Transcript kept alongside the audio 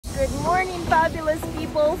morning, fabulous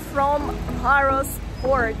people from Paros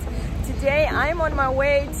port. Today I'm on my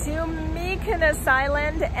way to Mykonos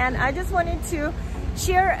island, and I just wanted to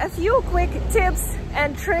share a few quick tips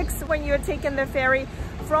and tricks when you're taking the ferry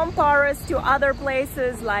from Paros to other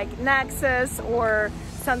places like Naxos or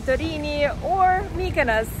Santorini or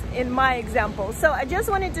Mykonos in my example. So I just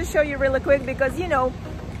wanted to show you really quick because, you know,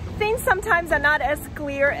 things sometimes are not as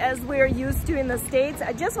clear as we're used to in the States.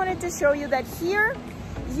 I just wanted to show you that here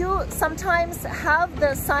you sometimes have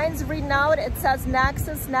the signs written out. It says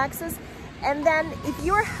Naxos, Naxos. And then if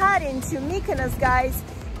you're heading to Mykonos, guys,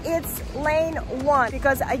 it's lane 1,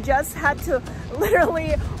 because I just had to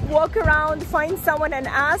literally walk around, find someone and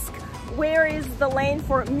ask where is the lane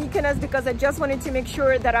for Mykonos, because I just wanted to make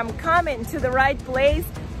sure that I'm coming to the right place.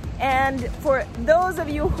 And for those of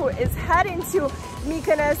you who is heading to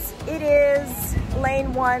Mykonos, it is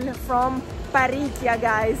lane 1 from Paros,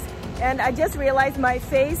 guys. And I just realized my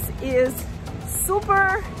face is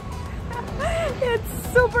super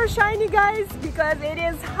it's super shiny, guys, because it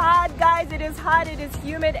is hot, guys. It is hot, it is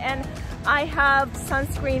humid, and I have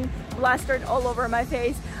sunscreen plastered all over my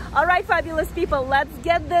face. All right, fabulous people, let's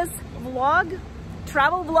get this vlog,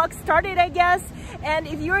 travel vlog started, I guess. And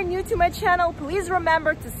if you're new to my channel, please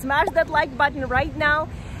remember to smash that like button right now.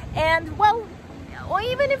 And well, or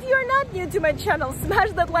even if you're not new to my channel,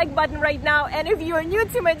 smash that like button right now. And if you are new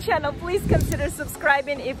to my channel, please consider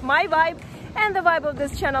subscribing if my vibe and the vibe of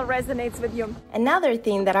this channel resonates with you. Another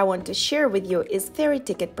thing that I want to share with you is ferry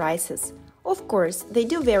ticket prices. Of course, they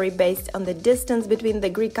do vary based on the distance between the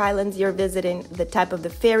Greek islands you're visiting, the type of the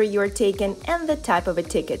ferry you're taking, and the type of a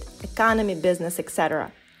ticket, economy, business,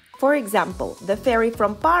 etc. For example, the ferry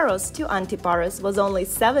from Paros to Antiparos was only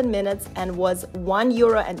 7 minutes and was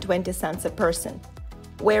 €1.20 a person,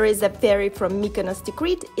 whereas a ferry from Mykonos to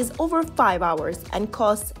Crete is over 5 hours and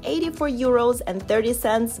costs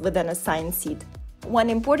 €84.30 with an assigned seat.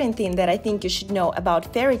 One important thing that I think you should know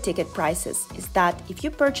about ferry ticket prices is that if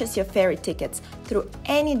you purchase your ferry tickets through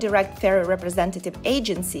any direct ferry representative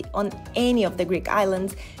agency on any of the Greek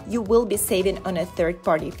islands, you will be saving on a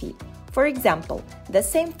third-party fee. For example, the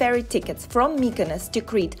same ferry tickets from Mykonos to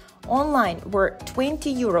Crete online were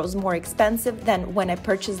 €20 more expensive than when I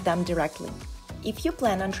purchased them directly. If you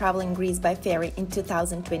plan on traveling Greece by ferry in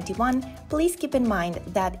 2021, please keep in mind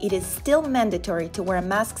that it is still mandatory to wear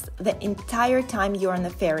masks the entire time you're on the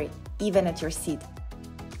ferry, even at your seat.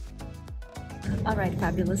 Alright,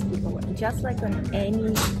 fabulous people, just like on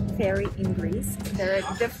any ferry in Greece, there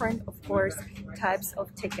are different, of course, types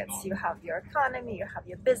of tickets. You have your economy, you have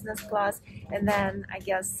your business class, and then I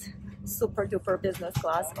guess super duper business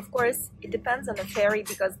class. Of course, it depends on the ferry,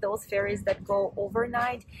 because those ferries that go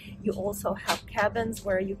overnight, you also have cabins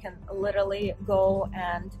where you can literally go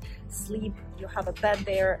and sleep. You have a bed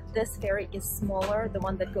there. This ferry is smaller, the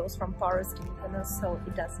one that goes from Paros to Mykonos, so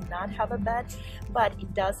it does not have a bed, but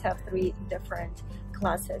it does have 3 different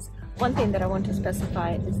classes. One thing that I want to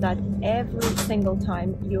specify is that every single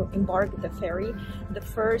time you embark the ferry, the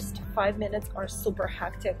first 5 minutes are super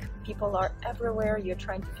hectic. People are everywhere. You're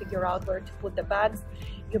trying to figure out where to put the bags.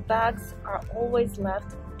 Your bags are always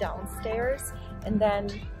left downstairs, and then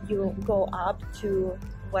you go up to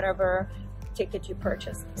whatever ticket you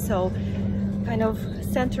purchased. So kind of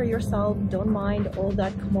center yourself, don't mind all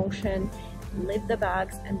that commotion. Leave the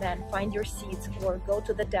bags and then find your seats, or go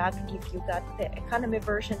to the deck if you got the economy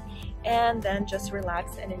version, and then just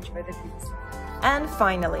relax and enjoy the views. And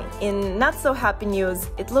finally, in not so happy news,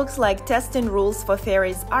 it looks like testing rules for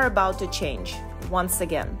ferries are about to change once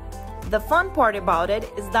again. The fun part about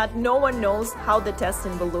it is that no one knows how the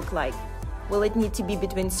testing will look like. Will it need to be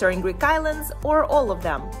between certain Greek islands or all of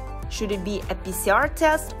them? Should it be a PCR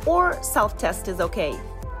test or self-test is okay?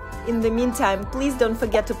 In the meantime, please don't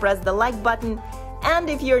forget to press the like button, and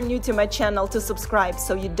if you're new to my channel, to subscribe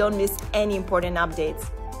so you don't miss any important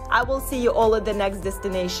updates. I will see you all at the next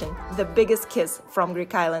destination, the biggest kiss from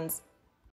Greek islands.